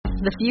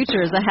The future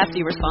is a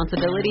hefty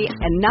responsibility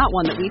and not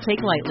one that we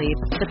take lightly.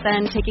 But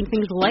then, taking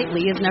things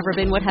lightly has never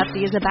been what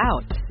Hefty is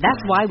about. That's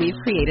why we've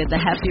created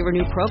the Hefty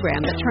Renew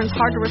program that turns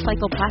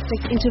hard-to-recycle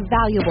plastics into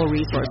valuable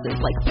resources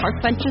like park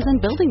benches and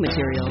building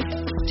materials.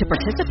 To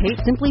participate,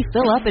 simply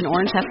fill up an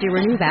orange Hefty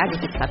Renew bag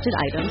with accepted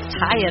items,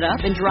 tie it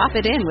up, and drop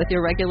it in with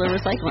your regular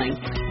recycling.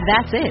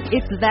 That's it.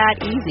 It's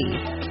that easy.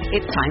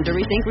 It's time to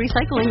rethink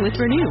recycling with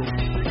Renew.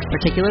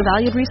 Particular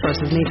valued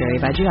resources may vary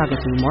by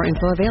geography. More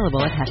info available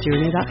at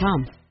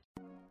heftyrenew.com.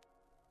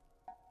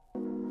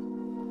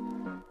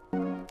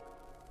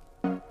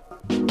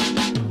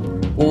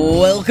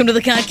 Welcome to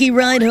the Cocky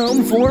Ride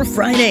Home for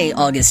Friday,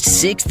 August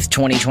 6th,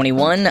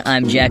 2021.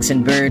 I'm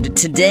Jackson Bird.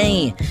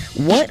 Today,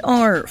 what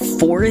are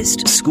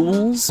forest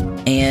schools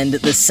and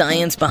the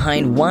science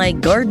behind why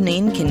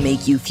gardening can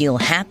make you feel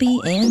happy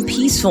and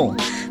peaceful?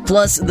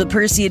 Plus, the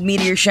Perseid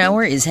meteor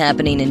shower is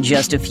happening in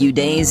just a few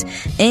days,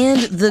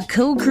 and the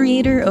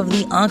co-creator of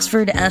the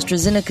Oxford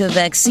AstraZeneca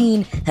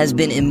vaccine has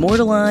been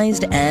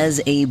immortalized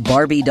as a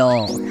Barbie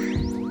doll.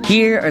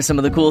 Here are some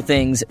of the cool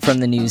things from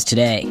the news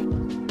today.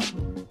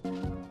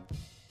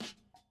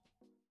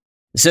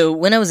 So,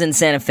 when I was in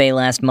Santa Fe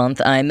last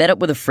month, I met up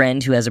with a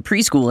friend who has a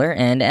preschooler,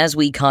 and as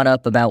we caught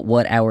up about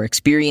what our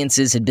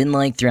experiences had been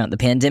like throughout the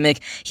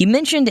pandemic, he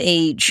mentioned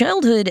a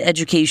childhood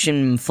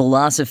education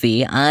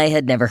philosophy I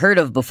had never heard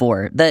of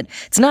before, that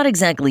it's not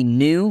exactly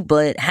new,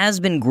 but has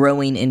been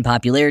growing in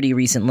popularity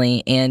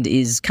recently and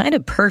is kind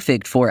of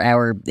perfect for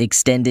our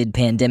extended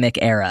pandemic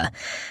era.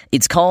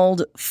 It's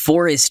called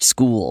Forest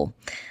School.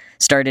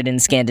 Started in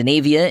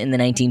Scandinavia in the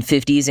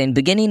 1950s and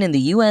beginning in the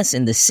U.S.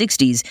 in the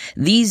 60s,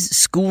 these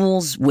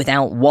schools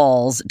without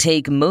walls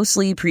take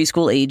mostly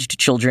preschool-aged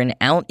children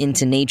out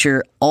into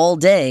nature all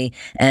day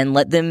and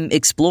let them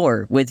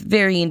explore with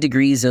varying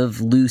degrees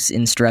of loose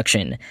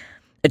instruction.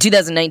 A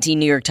 2019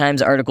 New York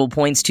Times article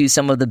points to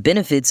some of the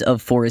benefits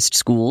of forest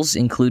schools,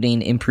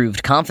 including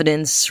improved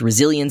confidence,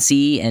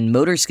 resiliency, and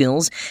motor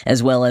skills,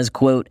 as well as,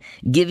 quote,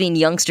 giving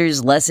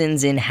youngsters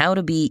lessons in how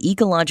to be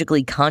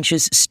ecologically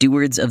conscious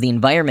stewards of the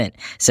environment,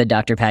 said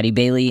Dr. Patty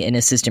Bailey, an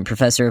assistant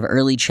professor of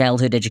early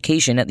childhood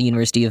education at the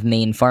University of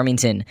Maine,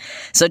 Farmington,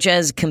 such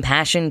as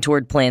compassion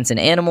toward plants and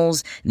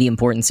animals, the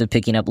importance of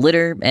picking up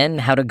litter,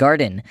 and how to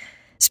garden.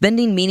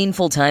 Spending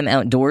meaningful time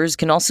outdoors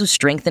can also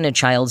strengthen a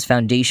child's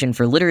foundation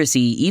for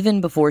literacy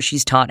even before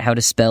she's taught how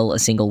to spell a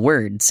single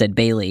word, said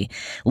Bailey.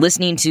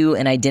 Listening to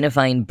and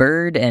identifying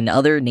bird and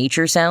other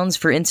nature sounds,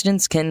 for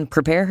instance, can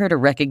prepare her to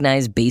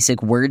recognize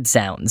basic word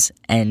sounds,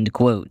 end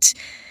quote.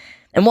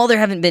 And while there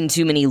haven't been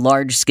too many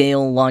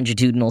large-scale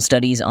longitudinal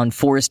studies on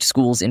forest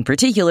schools in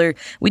particular,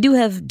 we do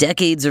have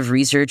decades of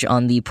research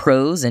on the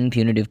pros and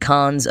punitive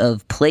cons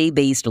of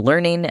play-based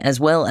learning as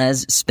well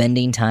as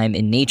spending time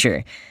in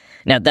nature.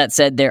 Now, that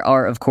said, there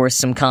are, of course,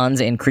 some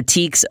cons and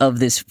critiques of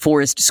this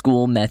forest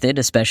school method,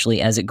 especially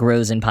as it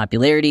grows in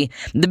popularity.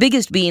 The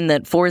biggest being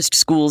that forest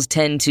schools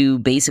tend to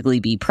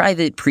basically be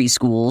private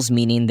preschools,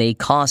 meaning they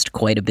cost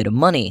quite a bit of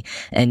money.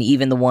 And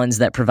even the ones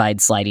that provide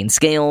sliding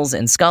scales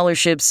and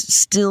scholarships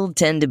still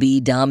tend to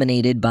be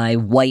dominated by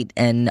white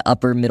and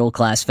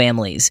upper-middle-class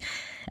families.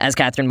 As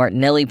Catherine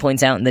Martinelli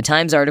points out in the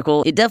Times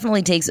article, it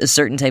definitely takes a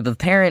certain type of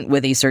parent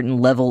with a certain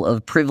level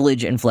of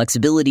privilege and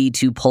flexibility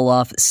to pull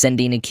off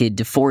sending a kid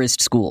to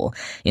forest school.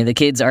 The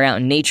kids are out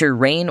in nature,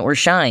 rain or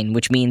shine,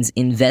 which means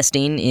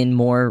investing in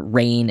more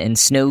rain and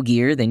snow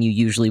gear than you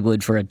usually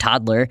would for a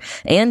toddler,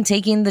 and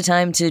taking the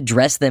time to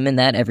dress them in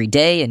that every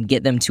day and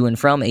get them to and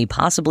from a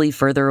possibly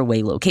further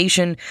away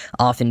location,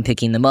 often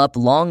picking them up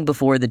long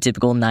before the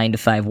typical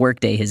 9-to-5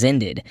 workday has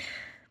ended.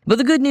 But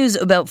the good news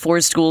about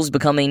forest schools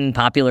becoming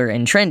popular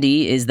and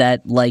trendy is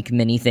that, like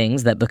many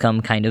things that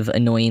become kind of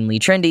annoyingly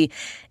trendy,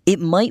 it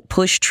might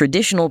push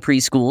traditional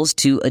preschools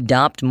to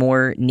adopt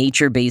more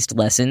nature-based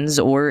lessons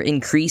or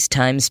increase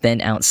time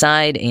spent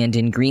outside and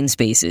in green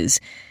spaces.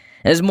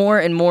 As more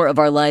and more of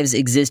our lives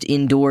exist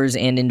indoors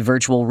and in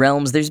virtual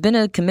realms, there's been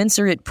a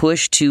commensurate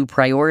push to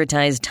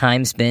prioritize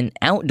time spent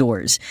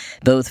outdoors,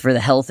 both for the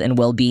health and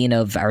well-being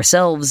of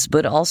ourselves,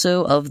 but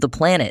also of the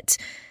planet.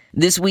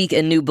 This week,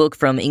 a new book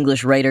from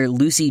English writer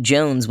Lucy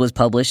Jones was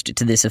published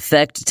to this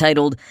effect,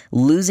 titled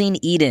Losing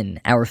Eden,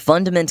 Our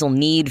Fundamental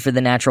Need for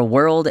the Natural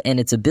World and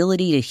Its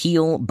Ability to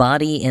Heal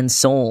Body and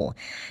Soul.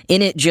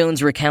 In it,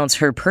 Jones recounts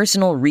her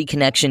personal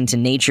reconnection to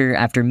nature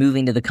after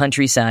moving to the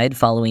countryside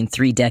following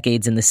 3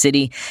 decades in the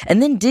city,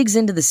 and then digs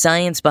into the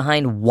science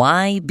behind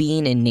why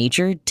being in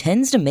nature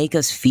tends to make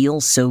us feel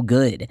so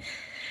good.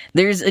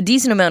 There's a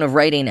decent amount of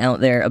writing out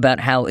there about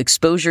how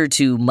exposure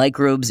to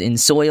microbes in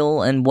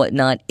soil and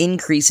whatnot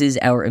increases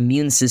our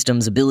immune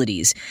system's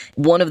abilities.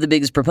 One of the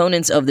biggest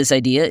proponents of this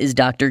idea is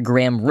Dr.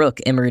 Graham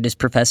Rook, Emeritus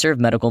Professor of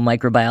Medical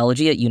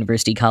Microbiology at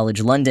University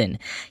College London.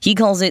 He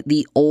calls it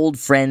the old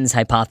friends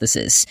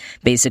hypothesis,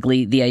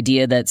 basically the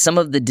idea that some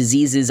of the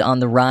diseases on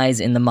the rise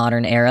in the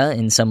modern era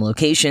in some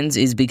locations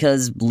is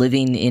because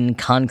living in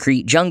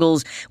concrete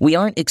jungles, we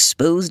aren't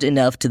exposed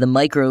enough to the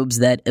microbes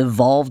that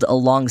evolved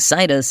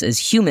alongside us as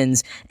humans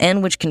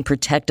and which can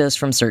protect us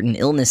from certain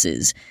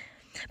illnesses.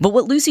 But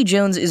what Lucy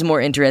Jones is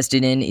more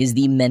interested in is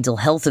the mental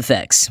health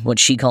effects, what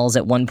she calls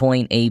at one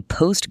point a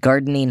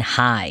post-gardening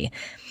high.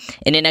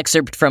 In an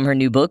excerpt from her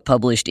new book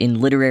published in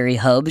Literary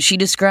Hub, she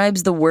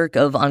describes the work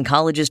of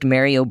oncologist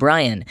Mary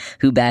O'Brien,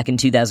 who back in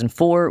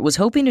 2004 was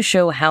hoping to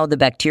show how the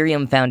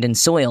bacterium found in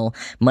soil,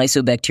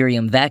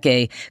 Mycobacterium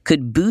vaccae,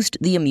 could boost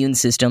the immune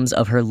systems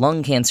of her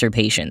lung cancer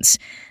patients.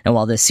 And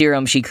while the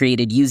serum she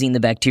created using the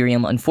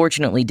bacterium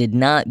unfortunately did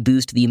not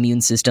boost the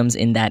immune systems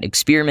in that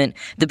experiment,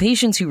 the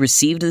patients who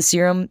received the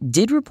serum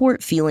did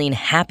report feeling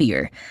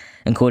happier.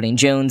 And quoting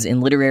Jones in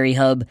Literary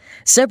Hub,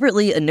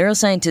 separately, a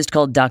neuroscientist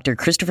called Dr.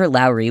 Christopher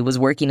Lowry was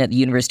working at the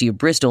University of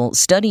Bristol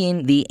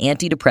studying the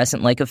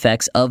antidepressant-like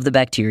effects of the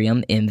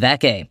bacterium M.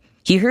 vaccae.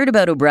 He heard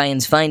about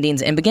O'Brien's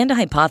findings and began to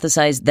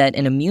hypothesize that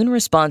an immune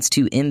response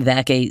to M.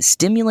 vaccae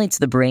stimulates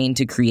the brain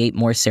to create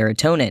more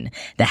serotonin,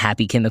 the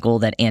happy chemical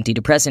that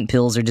antidepressant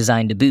pills are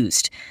designed to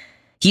boost.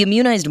 He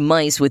immunized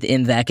mice with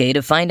M. vaccae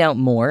to find out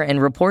more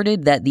and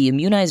reported that the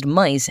immunized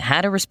mice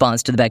had a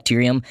response to the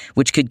bacterium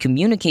which could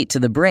communicate to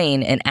the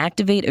brain and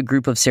activate a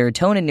group of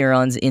serotonin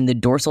neurons in the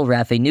dorsal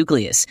raphe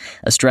nucleus,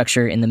 a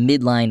structure in the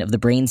midline of the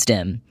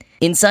brainstem.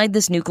 Inside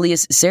this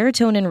nucleus,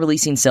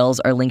 serotonin-releasing cells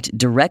are linked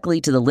directly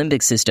to the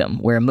limbic system,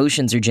 where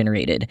emotions are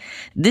generated.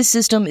 This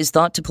system is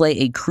thought to play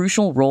a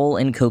crucial role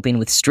in coping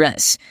with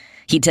stress.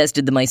 He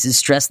tested the mice's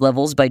stress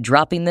levels by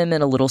dropping them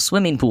in a little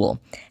swimming pool.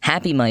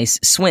 Happy mice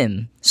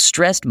swim,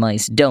 stressed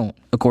mice don't,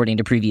 according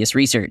to previous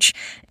research.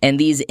 And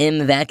these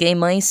M. vaccae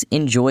mice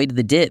enjoyed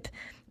the dip.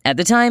 At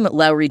the time,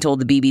 Lowry told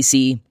the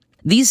BBC,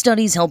 "These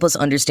studies help us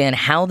understand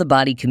how the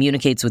body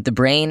communicates with the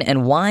brain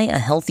and why a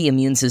healthy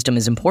immune system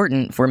is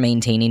important for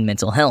maintaining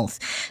mental health.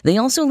 They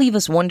also leave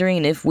us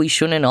wondering if we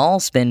shouldn't all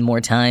spend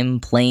more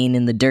time playing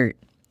in the dirt."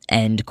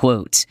 End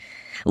quote.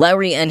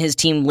 Lowry and his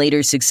team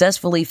later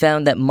successfully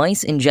found that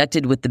mice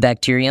injected with the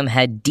bacterium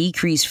had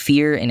decreased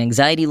fear and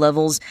anxiety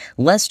levels,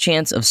 less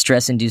chance of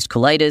stress-induced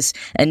colitis,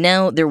 and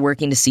now they're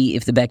working to see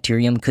if the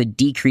bacterium could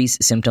decrease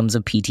symptoms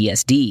of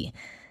PTSD.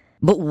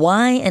 But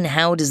why and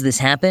how does this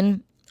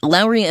happen?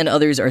 Lowry and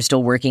others are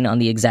still working on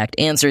the exact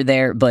answer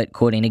there, but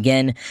quoting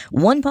again,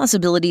 one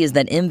possibility is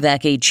that M.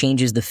 vaccae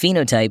changes the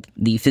phenotype,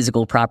 the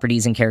physical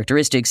properties and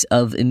characteristics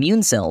of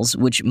immune cells,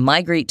 which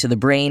migrate to the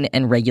brain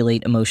and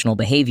regulate emotional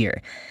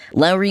behavior.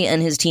 Lowry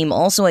and his team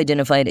also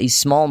identified a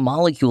small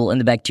molecule in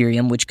the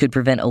bacterium which could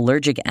prevent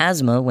allergic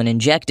asthma when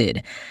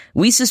injected.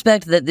 We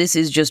suspect that this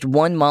is just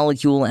one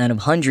molecule out of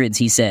hundreds,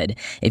 he said.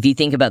 If you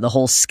think about the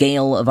whole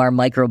scale of our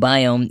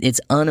microbiome,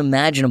 it's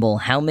unimaginable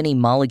how many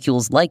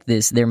molecules like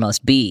this there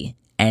must be.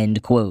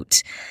 End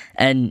quote.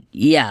 And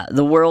yeah,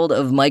 the world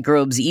of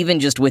microbes, even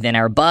just within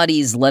our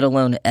bodies, let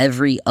alone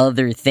every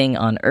other thing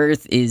on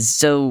Earth, is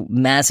so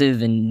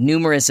massive and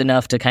numerous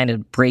enough to kind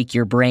of break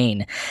your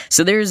brain.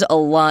 So there's a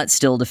lot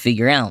still to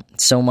figure out,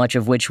 so much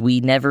of which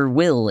we never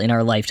will in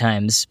our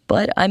lifetimes,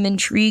 but I'm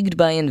intrigued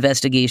by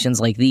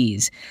investigations like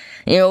these.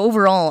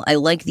 Overall, I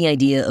like the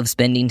idea of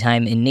spending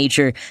time in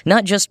nature,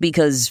 not just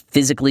because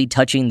physically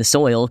touching the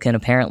soil can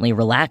apparently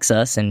relax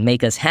us and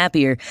make us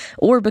happier,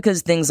 or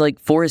because things like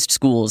forest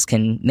schools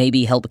can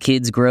maybe help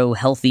kids grow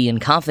healthy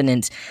and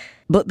confident,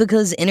 but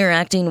because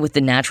interacting with the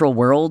natural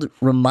world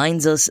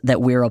reminds us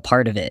that we're a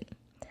part of it.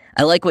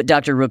 I like what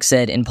Dr. Rook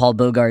said in Paul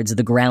Bogard's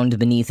The Ground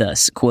Beneath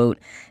Us, quote,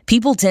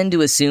 "People tend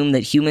to assume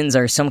that humans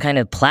are some kind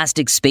of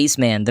plastic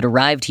spaceman that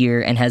arrived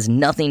here and has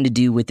nothing to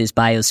do with this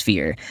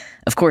biosphere.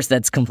 Of course,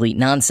 that's complete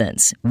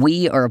nonsense.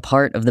 We are a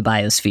part of the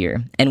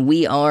biosphere, and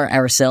we are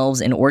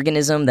ourselves an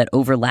organism that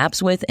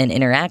overlaps with and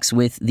interacts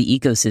with the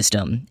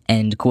ecosystem."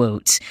 End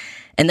quote.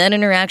 And that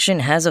interaction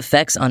has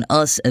effects on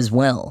us as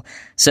well.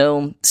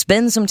 So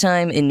spend some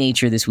time in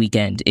nature this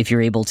weekend if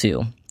you're able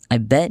to. I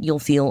bet you'll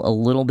feel a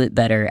little bit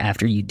better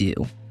after you do.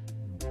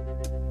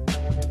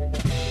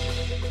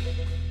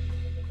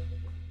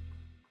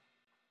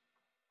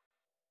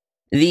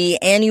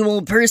 The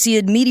annual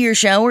Perseid meteor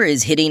shower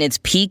is hitting its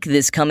peak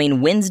this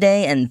coming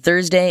Wednesday and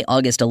Thursday,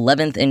 August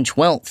 11th and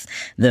 12th.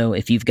 Though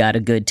if you've got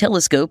a good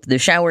telescope, the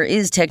shower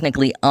is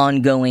technically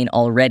ongoing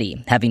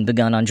already, having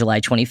begun on July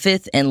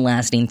 25th and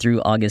lasting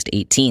through August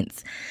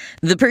 18th.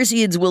 The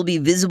Perseids will be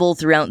visible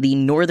throughout the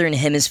northern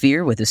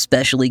hemisphere with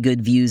especially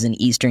good views in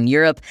Eastern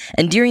Europe,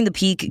 and during the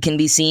peak can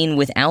be seen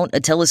without a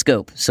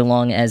telescope, so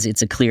long as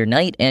it's a clear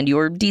night and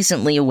you're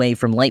decently away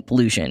from light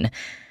pollution.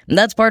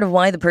 That's part of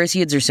why the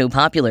Perseids are so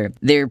popular.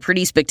 They're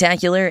pretty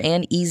spectacular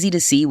and easy to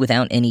see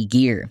without any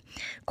gear.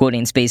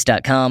 Quoting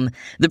Space.com,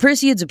 "The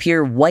Perseids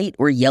appear white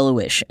or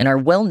yellowish and are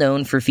well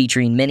known for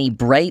featuring many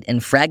bright and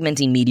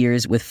fragmenting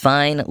meteors with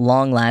fine,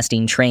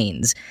 long-lasting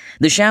trains.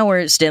 The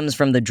shower stems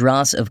from the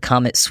dross of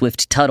comet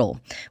Swift-Tuttle,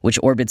 which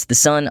orbits the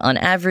sun on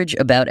average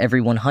about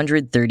every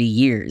 130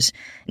 years.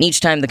 And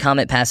each time the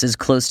comet passes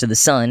close to the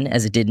sun,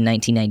 as it did in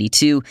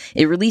 1992,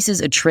 it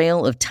releases a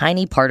trail of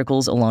tiny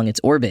particles along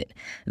its orbit.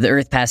 The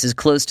Earth passes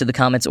close to the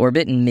comet's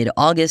orbit in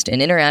mid-August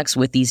and interacts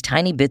with these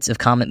tiny bits of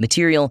comet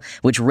material,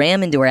 which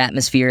ram into our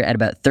atmosphere at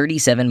about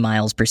 37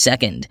 miles per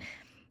second.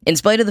 In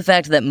spite of the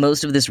fact that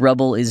most of this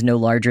rubble is no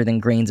larger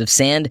than grains of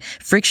sand,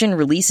 friction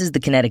releases the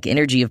kinetic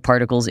energy of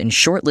particles in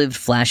short-lived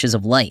flashes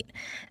of light.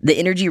 The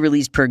energy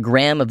released per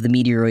gram of the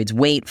meteoroid's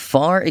weight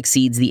far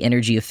exceeds the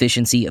energy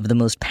efficiency of the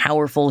most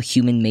powerful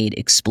human-made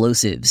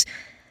explosives.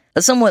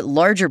 A somewhat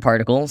larger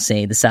particle,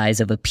 say the size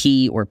of a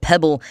pea or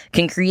pebble,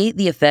 can create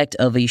the effect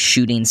of a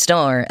shooting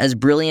star as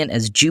brilliant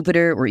as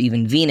Jupiter or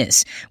even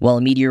Venus, while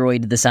a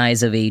meteoroid the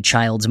size of a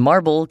child's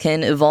marble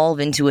can evolve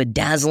into a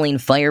dazzling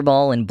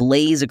fireball and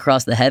blaze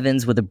across the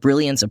heavens with a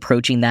brilliance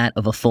approaching that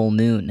of a full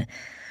moon.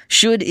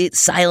 Should it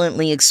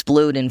silently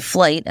explode in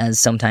flight, as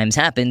sometimes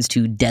happens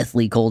to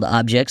deathly cold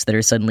objects that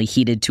are suddenly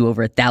heated to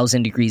over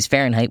 1,000 degrees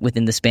Fahrenheit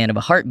within the span of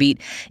a heartbeat,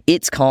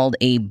 it's called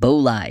a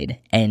bolide,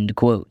 end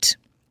quote.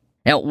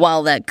 Now,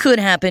 while that could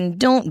happen,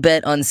 don't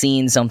bet on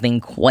seeing something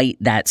quite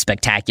that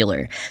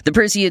spectacular. The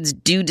Perseids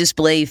do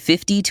display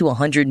 50 to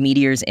 100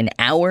 meteors an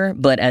hour,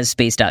 but as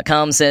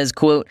Space.com says,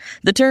 quote,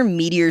 the term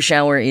meteor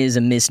shower is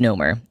a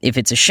misnomer. If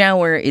it's a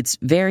shower, it's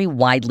very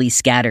widely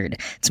scattered.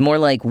 It's more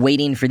like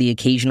waiting for the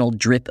occasional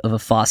drip of a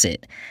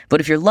faucet.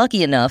 But if you're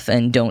lucky enough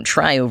and don't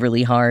try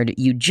overly hard,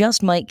 you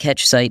just might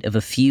catch sight of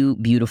a few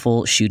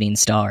beautiful shooting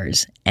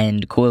stars,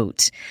 end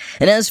quote.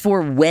 And as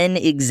for when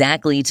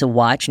exactly to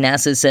watch,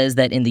 NASA says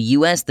that in the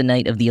U.S., the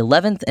night of the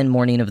 11th and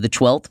morning of the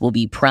 12th will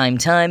be prime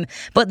time,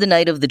 but the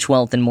night of the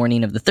 12th and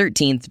morning of the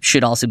 13th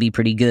should also be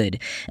pretty good.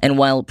 And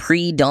while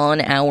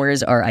pre-dawn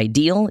hours are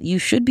ideal, you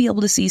should be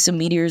able to see some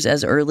meteors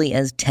as early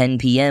as 10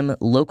 p.m.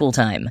 local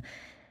time.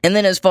 And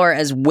then as far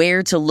as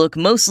where to look,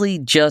 mostly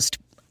just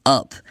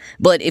up.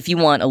 But if you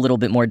want a little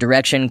bit more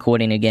direction,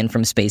 quoting again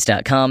from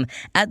Space.com,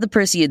 at the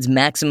Perseids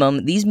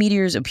maximum, these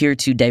meteors appear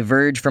to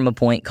diverge from a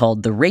point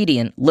called the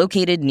Radiant,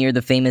 located near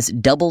the famous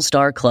double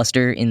star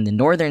cluster in the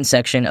northern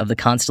section of the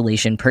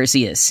constellation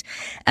Perseus.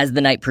 As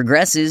the night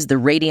progresses, the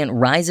Radiant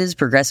rises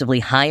progressively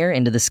higher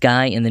into the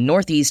sky in the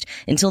northeast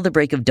until the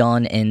break of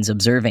dawn ends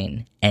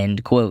observing,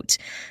 end quote.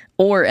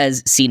 Or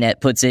as CNET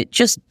puts it,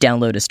 just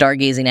download a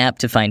stargazing app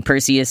to find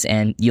Perseus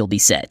and you'll be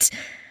set.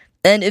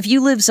 And if you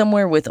live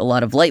somewhere with a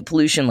lot of light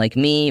pollution like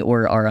me,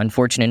 or are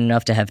unfortunate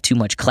enough to have too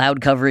much cloud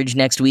coverage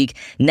next week,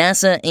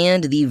 NASA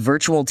and the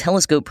Virtual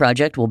Telescope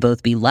Project will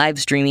both be live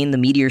streaming the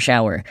meteor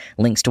shower.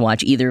 Links to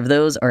watch either of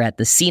those are at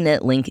the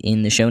CNET link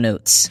in the show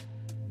notes.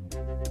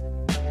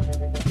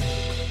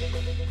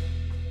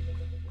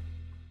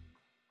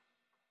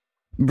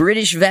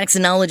 British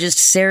vaccinologist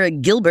Sarah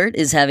Gilbert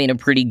is having a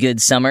pretty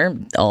good summer,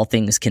 all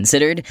things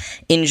considered.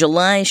 In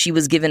July, she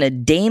was given a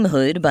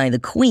damehood by the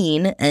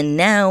Queen, and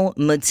now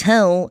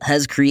Mattel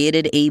has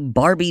created a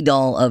Barbie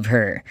doll of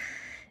her.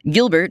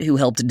 Gilbert, who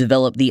helped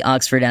develop the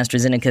Oxford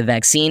AstraZeneca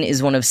vaccine,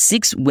 is one of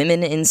 6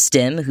 women in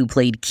STEM who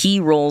played key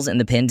roles in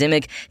the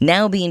pandemic,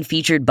 now being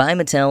featured by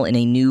Mattel in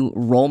a new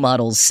role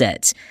models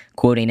set.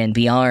 Quoting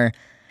NPR,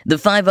 the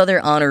 5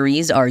 other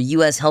honorees are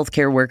U.S.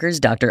 healthcare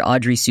workers Dr.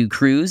 Audrey Sue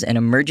Cruz and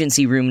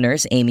emergency room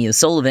nurse Amy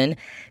O'Sullivan,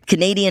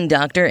 Canadian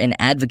doctor and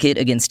advocate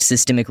against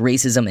systemic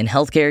racism in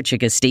healthcare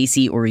Chika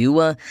Stacey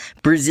Oriua,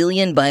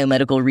 Brazilian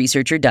biomedical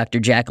researcher Dr.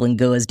 Jacqueline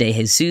Goas de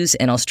Jesus,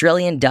 and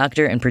Australian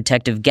doctor and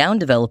protective gown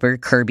developer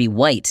Kirby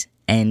White,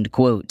 end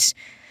quote.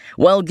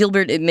 While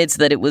Gilbert admits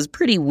that it was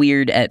pretty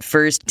weird at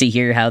first to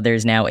hear how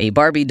there's now a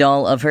Barbie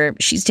doll of her,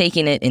 she's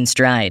taking it in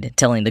stride,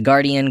 telling The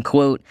Guardian,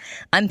 quote,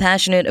 I'm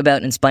passionate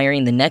about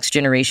inspiring the next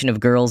generation of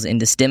girls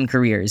into STEM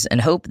careers and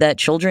hope that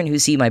children who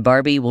see my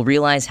Barbie will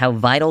realize how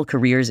vital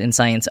careers in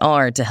science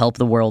are to help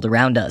the world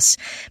around us.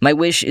 My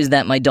wish is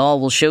that my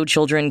doll will show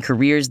children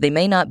careers they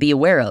may not be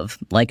aware of,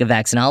 like a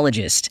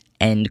vaccinologist,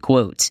 end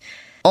quote.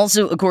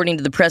 Also, according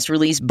to the press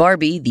release,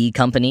 Barbie, the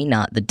company,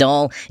 not the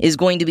doll, is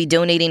going to be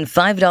donating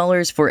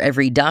 $5 for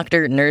every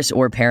doctor, nurse,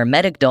 or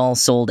paramedic doll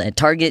sold at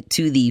Target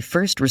to the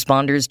First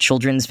Responders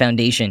Children's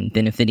Foundation,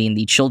 benefiting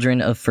the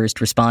children of first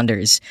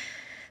responders.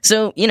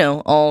 So,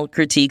 all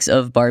critiques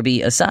of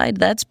Barbie aside,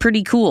 that's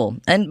pretty cool.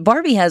 And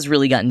Barbie has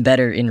really gotten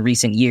better in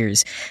recent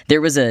years.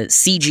 There was a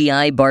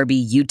CGI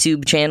Barbie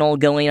YouTube channel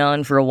going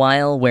on for a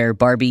while where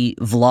Barbie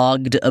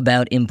vlogged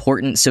about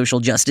important social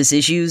justice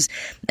issues.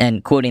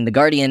 And quoting The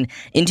Guardian,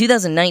 in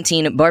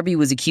 2019, Barbie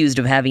was accused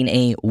of having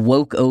a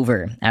woke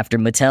over after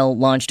Mattel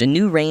launched a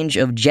new range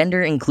of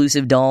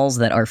gender-inclusive dolls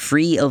that are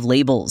free of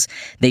labels.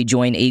 They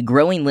join a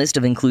growing list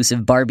of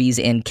inclusive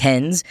Barbies and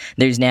Kens.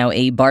 There's now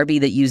a Barbie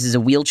that uses a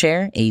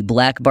wheelchair, a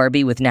black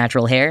Barbie with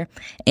natural hair,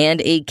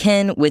 and a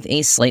Ken with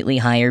a slightly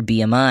higher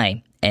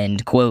BMI,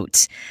 end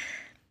quote.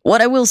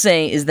 What I will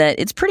say is that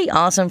it's pretty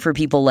awesome for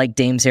people like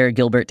Dame Sarah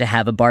Gilbert to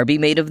have a Barbie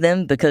made of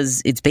them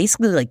because it's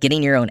basically like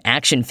getting your own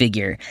action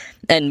figure.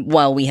 And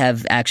while we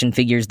have action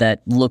figures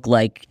that look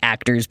like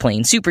actors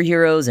playing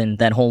superheroes and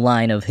that whole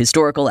line of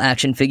historical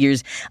action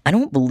figures, I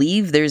don't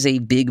believe there's a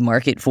big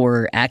market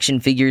for action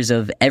figures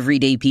of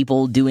everyday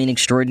people doing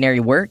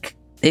extraordinary work,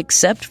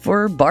 except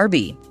for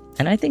Barbie.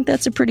 And I think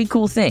that's a pretty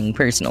cool thing,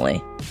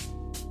 personally.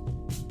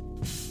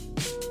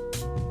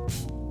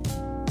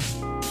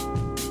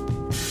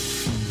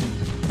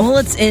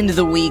 Let's end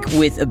the week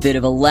with a bit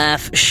of a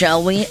laugh,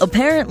 shall we?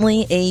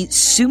 Apparently, a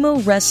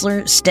sumo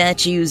wrestler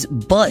statue's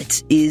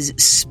butt is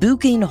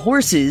spooking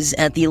horses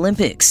at the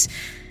Olympics.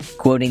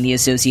 Quoting the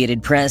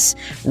Associated Press,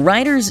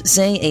 riders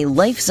say a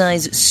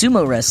life-size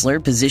sumo wrestler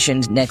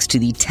positioned next to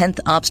the 10th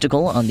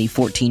obstacle on the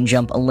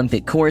 14-jump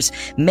Olympic course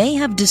may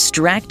have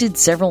distracted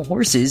several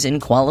horses in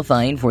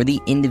qualifying for the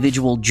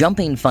individual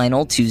jumping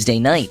final Tuesday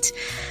night.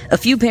 A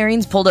few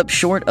pairings pulled up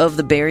short of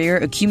the barrier,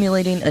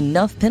 accumulating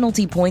enough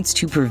penalty points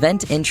to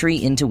prevent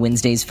entry into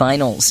Wednesday's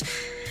finals.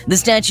 The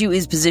statue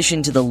is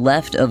positioned to the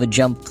left of a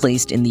jump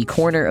placed in the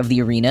corner of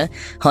the arena.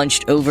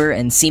 Hunched over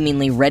and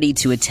seemingly ready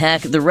to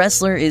attack, the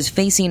wrestler is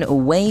facing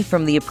away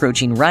from the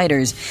approaching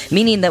riders,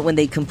 meaning that when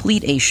they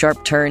complete a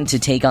sharp turn to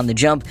take on the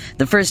jump,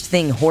 the first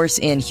thing horse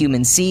and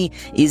human see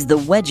is the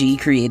wedgie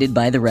created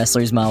by the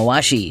wrestler's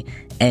mawashi.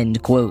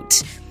 End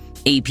quote.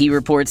 AP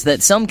reports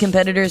that some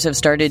competitors have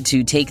started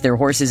to take their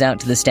horses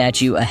out to the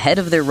statue ahead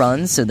of their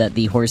runs so that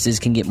the horses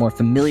can get more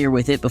familiar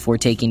with it before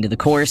taking to the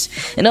course,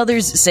 and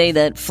others say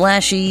that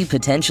flashy,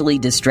 potentially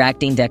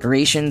distracting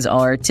decorations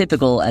are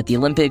typical at the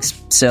Olympics,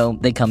 so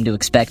they come to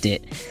expect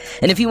it.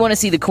 And if you want to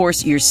see the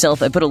course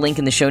yourself, I put a link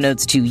in the show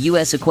notes to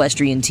U.S.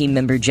 equestrian team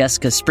member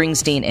Jessica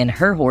Springsteen and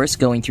her horse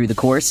going through the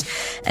course.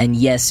 And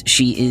yes,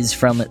 she is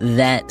from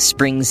that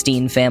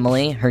Springsteen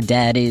family. Her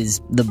dad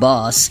is the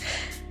boss.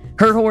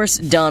 Her horse,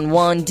 Don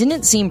Juan,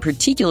 didn't seem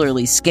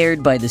particularly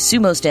scared by the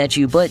sumo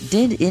statue, but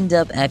did end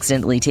up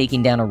accidentally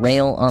taking down a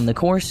rail on the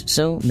course,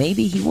 so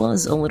maybe he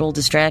was a little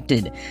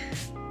distracted.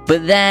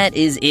 But that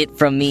is it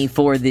from me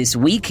for this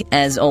week.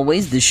 As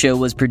always, the show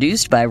was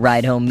produced by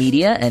Ride Home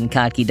Media and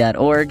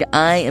Kottke.org.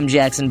 I am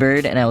Jackson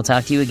Bird, and I will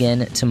talk to you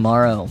again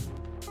tomorrow.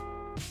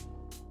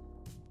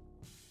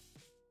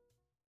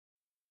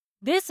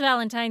 This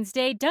Valentine's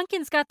Day,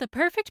 Dunkin's got the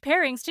perfect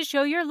pairings to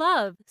show your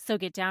love. So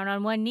get down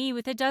on one knee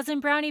with a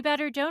dozen brownie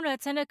batter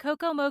donuts and a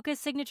Cocoa Mocha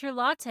signature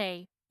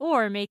latte.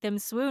 Or make them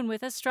swoon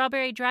with a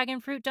strawberry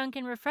dragon fruit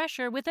Dunkin'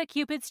 refresher with a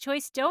Cupid's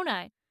Choice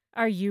donut.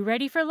 Are you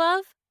ready for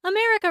love?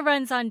 America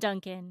runs on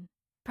Dunkin'.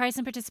 Price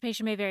and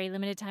participation may vary.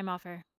 Limited time offer.